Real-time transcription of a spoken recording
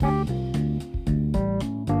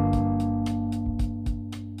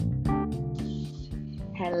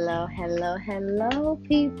Hello,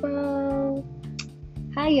 people.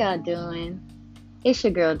 How y'all doing? It's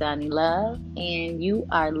your girl, Donnie Love, and you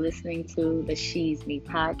are listening to the She's Me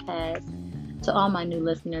podcast. To all my new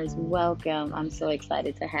listeners, welcome. I'm so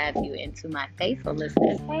excited to have you, and to my faithful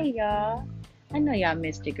listeners, hey, y'all. I know y'all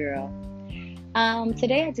missed your girl.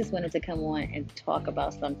 Today, I just wanted to come on and talk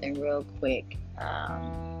about something real quick.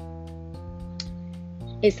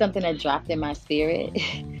 It's something that dropped in my spirit.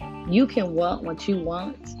 You can want what you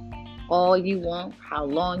want, all you want, how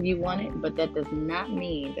long you want it, but that does not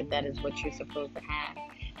mean that that is what you're supposed to have.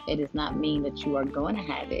 It does not mean that you are going to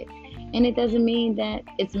have it. And it doesn't mean that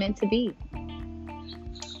it's meant to be.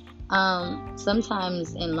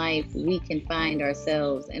 Sometimes in life, we can find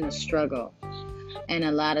ourselves in a struggle. And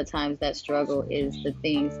a lot of times that struggle is the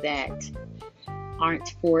things that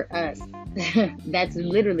aren't for us. That's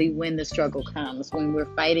literally when the struggle comes, when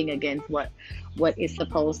we're fighting against what is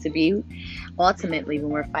supposed to be. Ultimately,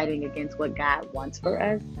 when we're fighting against what God wants for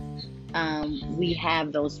us, we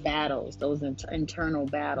have those battles, those internal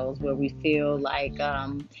battles where we feel like,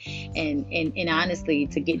 and honestly,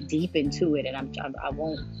 to get deep into it, and I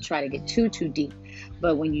won't try to get too deep,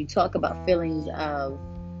 but when you talk about feelings of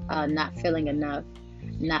not feeling enough,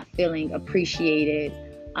 not feeling appreciated,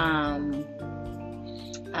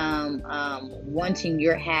 wanting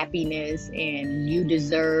your happiness and you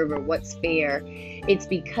deserve or what's fair, it's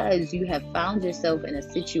because you have found yourself in a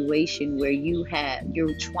situation where you're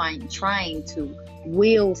trying to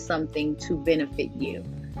will something to benefit you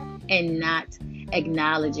and not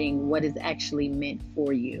acknowledging what is actually meant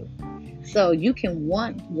for you. So you can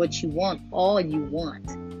want what you want all you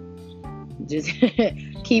want. Just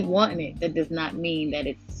keep wanting it. That does not mean that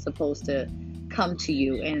it's supposed to come to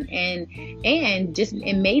you, and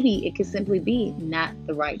maybe it could simply be not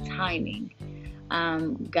the right timing.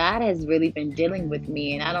 God has really been dealing with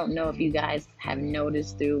me, and I don't know if you guys have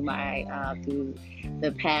noticed through through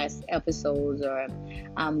the past episodes or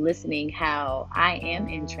listening how I am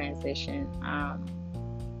in transition.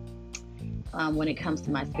 When it comes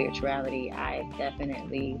to my spirituality, I've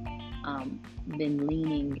definitely been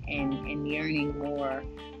leaning and yearning more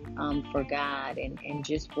for God and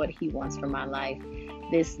just what He wants for my life.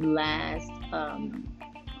 This last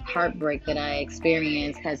heartbreak that I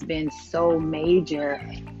experienced has been so major.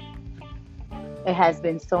 It has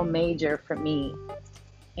been so major for me.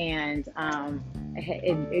 And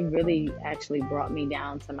it really actually brought me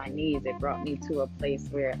down to my knees. It brought me to a place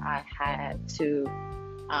where I had to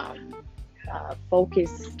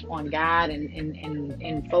focus on God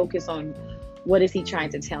and focus on what is He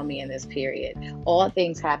trying to tell me in this period. All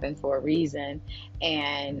things happen for a reason,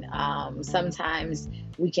 and sometimes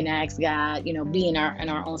we can ask God, be in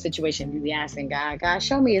our own situation, be asking God,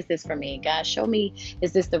 show me, is this for me? God, show me,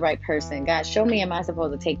 is this the right person? God, show me, am I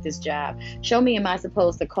supposed to take this job? Show me, am I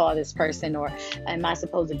supposed to call this person, or am I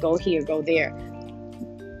supposed to go here, go there?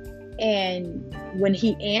 And when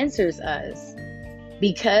He answers us,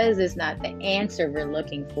 because it's not the answer we're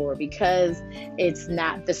looking for, because it's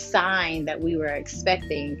not the sign that we were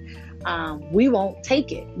expecting, we won't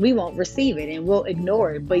take it, we won't receive it, and we'll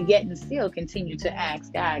ignore it, but yet and still continue to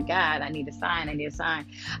ask God, I need a sign, I need a sign.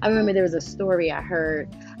 I remember there was a story I heard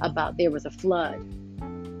about, there was a flood,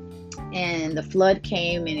 and the flood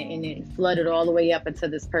came and it flooded all the way up into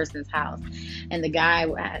this person's house, and the guy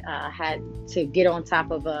had to get on top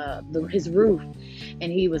of his roof,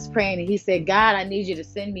 and he was praying, and he said, God, I need you to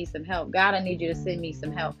send me some help. God, I need you to send me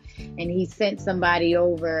some help. And he sent somebody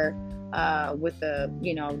over with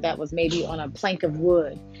that was maybe on a plank of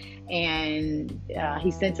wood. And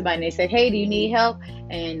he sent somebody, and they said, hey, do you need help?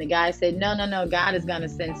 And the guy said, no, God is going to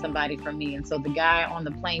send somebody for me. And so the guy on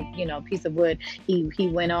the plank, piece of wood, he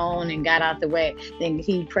went on and got out the way. Then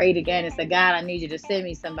he prayed again and said, God, I need you to send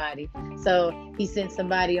me somebody. So he sent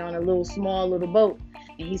somebody on a small little boat.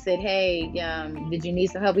 And he said, hey, did you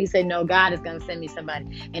need some help? He said, no, God is going to send me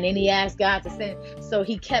somebody. And then he asked God to send. So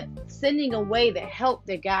he kept sending away the help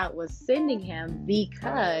that God was sending him,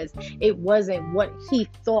 because it wasn't what he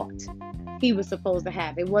thought he was supposed to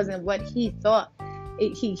have. It wasn't what he thought.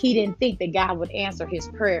 He didn't think that God would answer his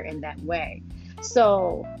prayer in that way.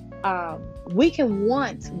 So we can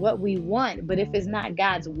want what we want, but if it's not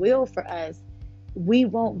God's will for us, we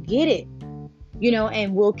won't get it.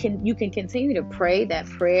 And you can continue to pray that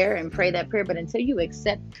prayer, but until you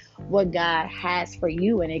accept what God has for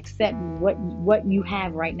you and accept what you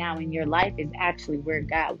have right now in your life is actually where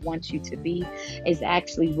God wants you to be, is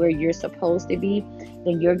actually where you're supposed to be,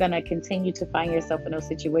 then you're going to continue to find yourself in those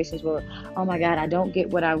situations where, oh my God, I don't get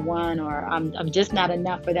what I want, or I'm just not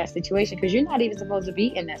enough for that situation, because you're not even supposed to be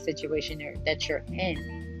in that situation that you're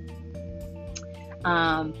in.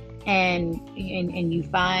 and you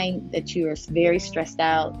find that you're very stressed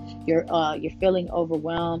out, you're feeling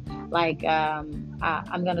overwhelmed, like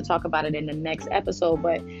I'm going to talk about it in the next episode,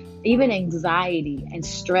 but even anxiety and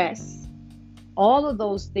stress, all of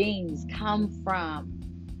those things come from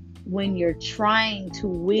when you're trying to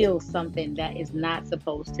will something that is not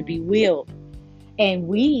supposed to be willed. And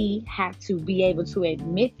we have to be able to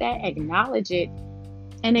admit that, acknowledge it,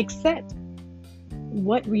 and accept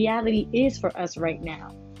what reality is for us right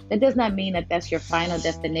now. That does not mean that that's your final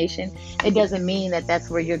destination. It doesn't mean that that's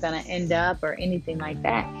where you're going to end up or anything like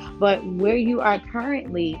that. But where you are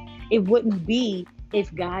currently, it wouldn't be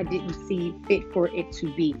if God didn't see fit for it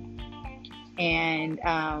to be. And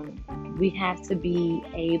we have to be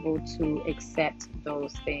able to accept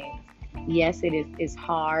those things. Yes, it's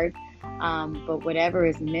hard, but whatever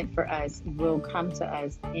is meant for us will come to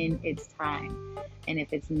us in its time. And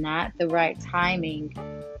if it's not the right timing,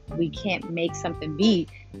 we can't make something be,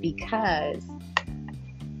 because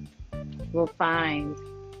we'll find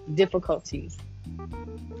difficulties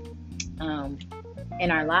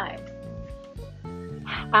in our lives.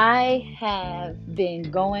 I have been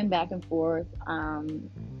going back and forth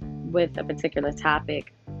with a particular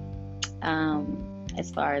topic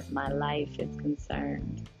as far as my life is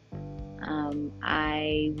concerned.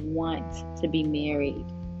 I want to be married.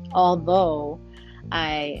 Although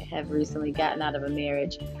I have recently gotten out of a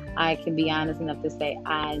marriage, I can be honest enough to say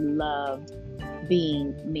I loved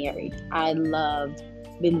being married. I loved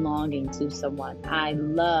belonging to someone. I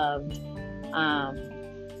loved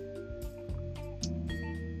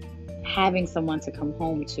having someone to come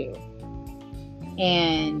home to.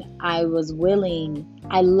 And I was willing,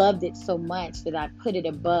 I loved it so much that I put it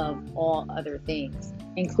above all other things,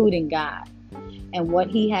 including God. And what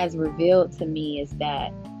He has revealed to me is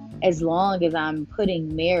that as long as I'm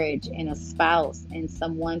putting marriage and a spouse and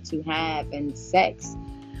someone to have and sex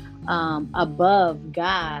above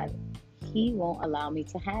God, He won't allow me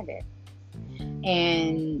to have it.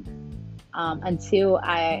 And until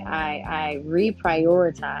I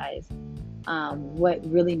reprioritize what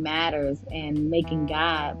really matters and making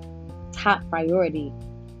God top priority,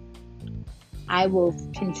 I will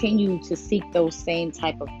continue to seek those same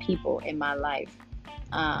type of people in my life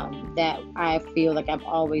that I feel like I'm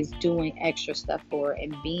always doing extra stuff for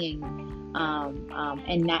and being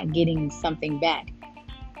and not getting something back,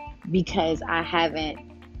 because I haven't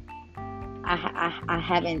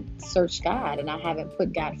searched God and I haven't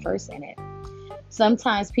put God first in it.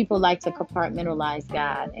 Sometimes people like to compartmentalize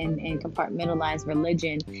God and compartmentalize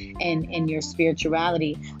religion and your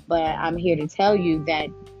spirituality. But I'm here to tell you that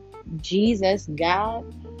Jesus, God,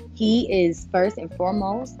 He is first and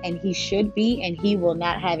foremost, and He should be, and He will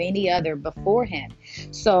not have any other before Him.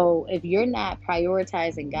 So if you're not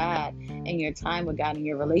prioritizing God and your time with God and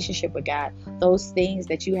your relationship with God, those things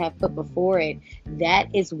that you have put before it,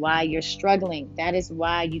 that is why you're struggling. That is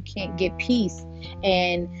why you can't get peace.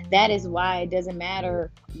 And that is why it doesn't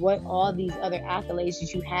matter what all these other accolades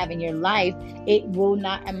that you have in your life, it will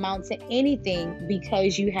not amount to anything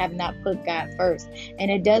because you have not put God first. And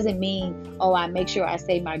it doesn't mean, oh, I make sure I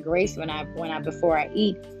say my grace when I before I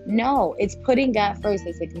eat. No, it's putting God first.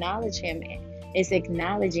 It's acknowledge Him. It's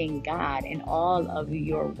acknowledging God in all of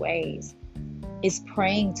your ways. It's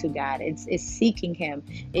praying to God. It's seeking Him.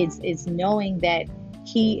 It's knowing that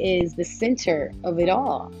He is the center of it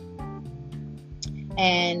all.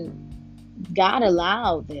 And God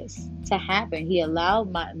allowed this to happen. He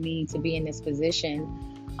allowed me to be in this position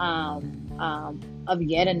of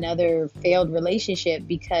yet another failed relationship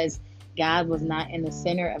because God was not in the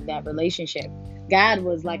center of that relationship. God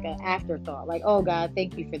was like an afterthought, like, oh God,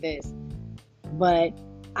 thank you for this. But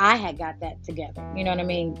I had got that together, you know what I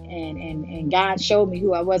mean? And God showed me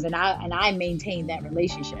who I was, and I maintained that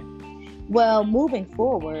relationship. Well, moving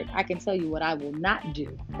forward, I can tell you what I will not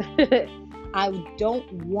do. I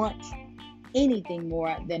don't want anything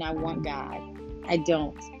more than I want God. I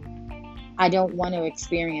don't want to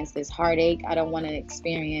experience this heartache. I don't want to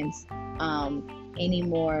experience any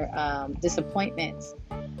more disappointments.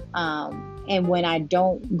 And when I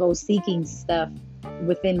don't go seeking stuff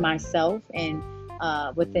within myself and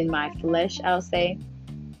within my flesh, I'll say,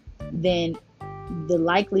 then the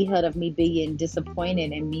likelihood of me being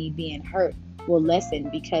disappointed and me being hurt will lessen,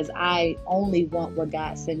 because I only want what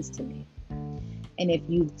God sends to me. And if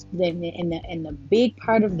you then in the big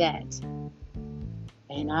part of that,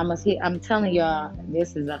 and I'm telling y'all,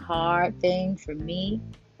 this is a hard thing for me.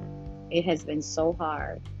 It has been so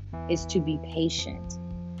hard. Is to be patient.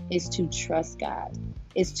 Is to trust God.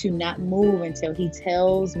 Is to not move until He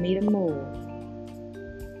tells me to move.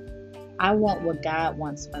 I want what God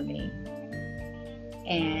wants for me.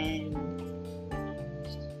 And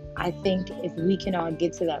I think if we can all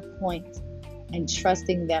get to that point and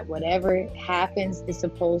trusting that whatever happens is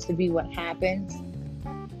supposed to be what happens,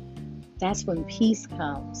 that's when peace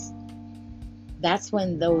comes. That's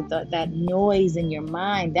when that noise in your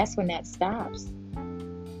mind, that's when that stops.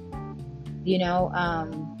 You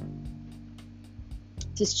know,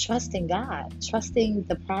 just trusting God, trusting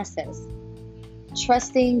the process,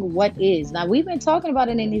 trusting what is. Now, we've been talking about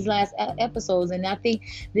it in these last episodes, and I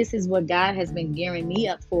think this is what God has been gearing me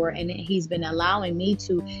up for, and He's been allowing me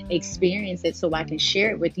to experience it so I can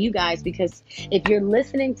share it with you guys. Because if you're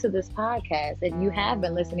listening to this podcast and you have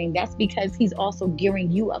been listening, that's because He's also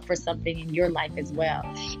gearing you up for something in your life as well,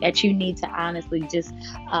 that you need to honestly just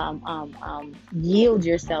yield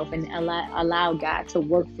yourself and allow God to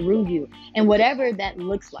work through you, and whatever that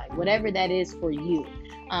looks like, whatever that is for you.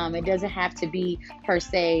 It doesn't have to be per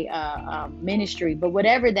se ministry, but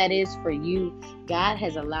whatever that is for you, God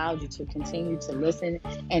has allowed you to continue to listen,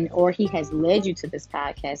 or He has led you to this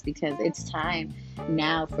podcast because it's time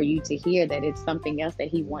now for you to hear that it's something else that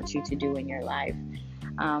He wants you to do in your life.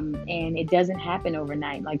 And it doesn't happen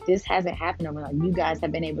overnight. Like, this hasn't happened overnight. You guys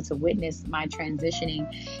have been able to witness my transitioning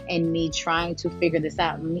and me trying to figure this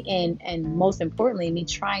out. And most importantly, me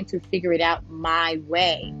trying to figure it out my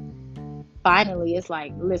way. Finally, it's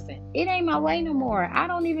like, listen, it ain't my way no more. I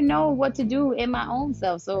don't even know what to do in my own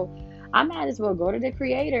self. So I might as well go to the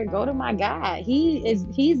Creator, go to my God.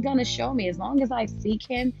 He's going to show me, as long as I seek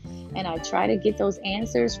Him and I try to get those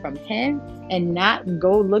answers from Him and not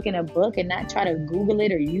go look in a book and not try to Google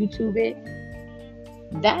it or YouTube it.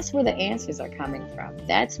 That's where the answers are coming from.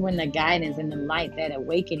 That's when the guidance and the light, that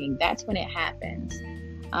awakening, that's when it happens.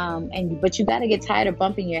 But you got to get tired of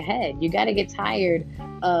bumping your head. You got to get tired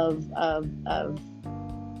of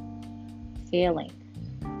failing,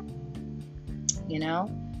 you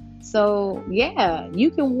know? So yeah,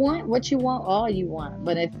 you can want what you want all you want,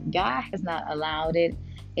 but if God has not allowed it,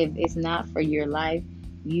 if it's not for your life,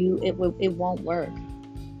 it won't work.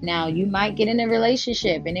 Now, you might get in a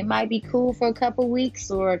relationship and it might be cool for a couple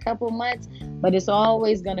weeks or a couple months, but it's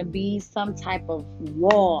always going to be some type of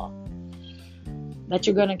wall that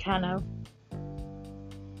you're going to kind of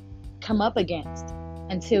come up against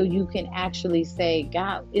until you can actually say,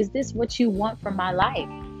 God, is this what you want for my life?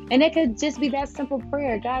 And it could just be that simple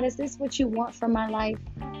prayer. God, is this what you want for my life?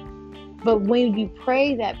 But when you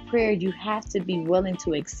pray that prayer, you have to be willing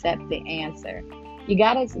to accept the answer. You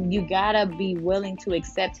gotta be willing to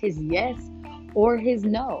accept His yes or His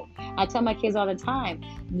no. I tell my kids all the time,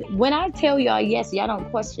 when I tell y'all yes, y'all don't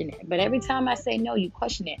question it. But every time I say no, you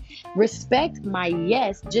question it. Respect my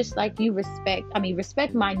yes just like you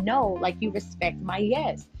respect my no like you respect my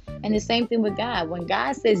yes. And the same thing with God. When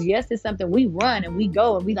God says yes to something, we run and we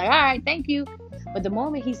go and we like, all right, thank you. But the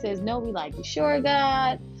moment He says no, we like, you sure,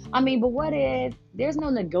 God? But what if? There's no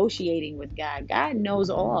negotiating with God. God knows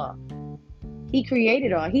all. He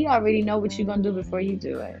created all. He already know what you're going to do before you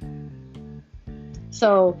do it.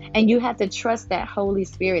 So, and you have to trust that Holy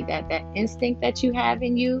Spirit, that instinct that you have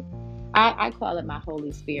in you. I call it my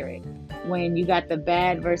Holy Spirit. When you got the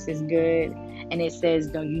bad versus good, and it says,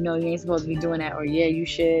 don't you know you ain't supposed to be doing that, or yeah, you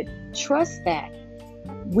should. Trust that.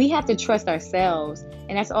 We have to trust ourselves,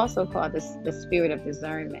 and that's also called the spirit of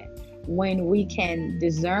discernment. When we can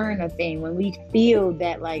discern a thing, when we feel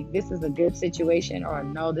that like this is a good situation or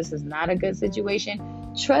no, this is not a good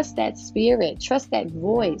situation, trust that spirit, trust that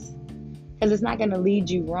voice, because it's not going to lead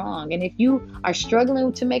you wrong. And if you are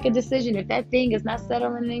struggling to make a decision, if that thing is not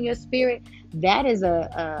settling in your spirit, that is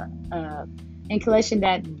a inclination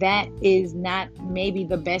that is not maybe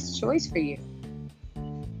the best choice for you.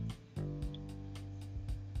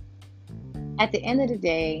 At the end of the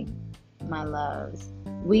day, my loves,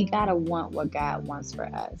 we gotta want what God wants for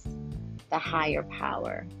us, the higher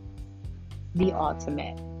power, the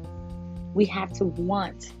ultimate. We have to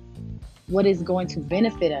want what is going to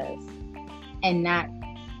benefit us and not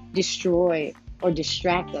destroy or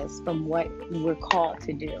distract us from what we're called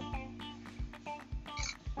to do.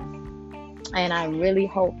 And I really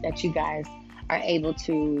hope that you guys are able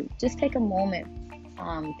to just take a moment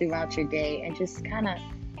throughout your day and just kind of,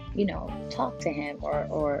 talk to Him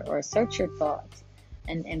or search your thoughts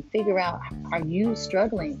and figure out, are you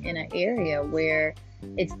struggling in an area where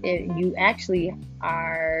you actually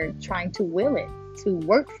are trying to will it to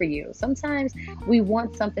work for you. Sometimes we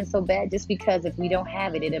want something so bad just because if we don't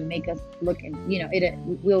have it, it'll make us look, and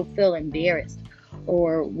we'll feel embarrassed,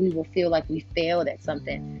 or we will feel like we failed at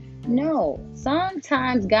something. No,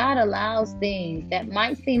 sometimes God allows things that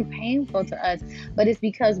might seem painful to us, but it's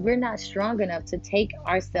because we're not strong enough to take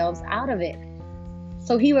ourselves out of it.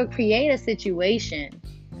 So He will create a situation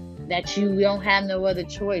that you don't have no other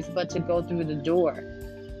choice but to go through the door.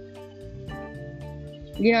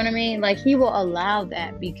 You know what I mean? Like he will allow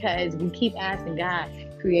that because we keep asking God,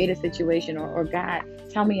 create a situation, or God,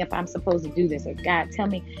 tell me if I'm supposed to do this, or God, tell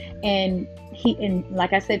me. And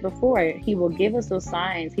like I said before, he will give us those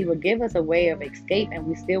signs. He will give us a way of escape, and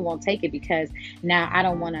we still won't take it because now I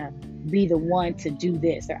don't want to be the one to do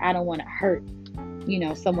this, or I don't want to hurt,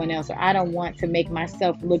 someone else, or I don't want to make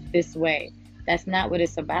myself look this way. That's not what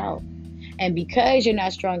it's about. And because you're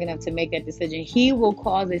not strong enough to make that decision, he will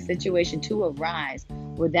cause a situation to arise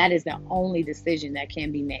where that is the only decision that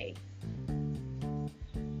can be made.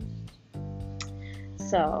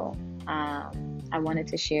 So, I wanted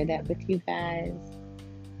to share that with you guys.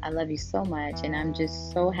 I love you so much, and I'm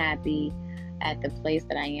just so happy at the place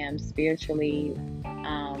that I am spiritually.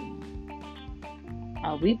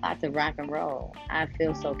 We about to rock and roll. I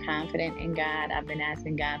feel so confident in God. I've been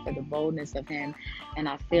asking God for the boldness of Him, and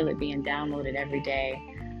I feel it being downloaded every day.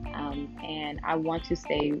 And I want to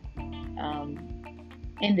stay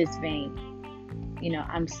in this vein.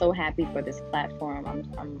 I'm so happy for this platform.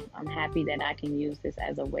 I'm happy that I can use this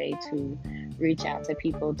as a way to reach out to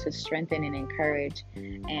people, to strengthen and encourage,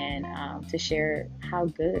 and to share how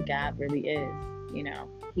good God really is.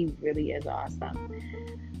 He really is awesome.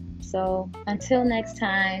 So until next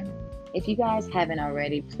time, if you guys haven't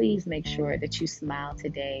already, please make sure that you smile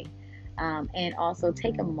today, and also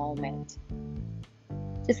take a moment,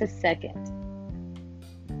 just a second.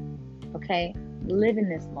 Okay, live in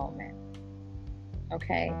this moment.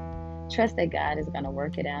 Okay, trust that God is going to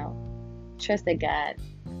work it out. Trust that God,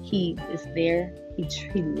 He is there.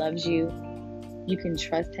 He loves you. You can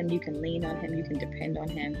trust Him. You can lean on Him. You can depend on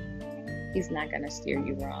Him. He's not going to steer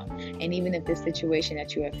you wrong. And even if this situation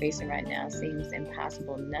that you are facing right now seems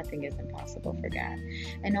impossible, nothing is impossible for God.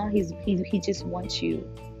 And all He just wants you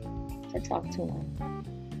to talk to Him.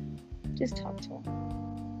 Just talk to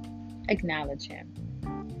Him. Acknowledge Him.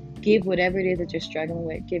 Give whatever it is that you're struggling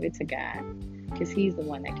with, give it to God. Because He's the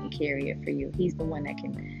one that can carry it for you. He's the one that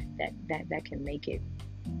can make it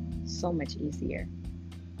so much easier.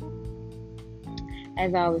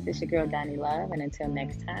 As always, it's your girl Donnie Love, and until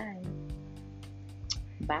next time,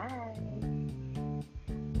 bye.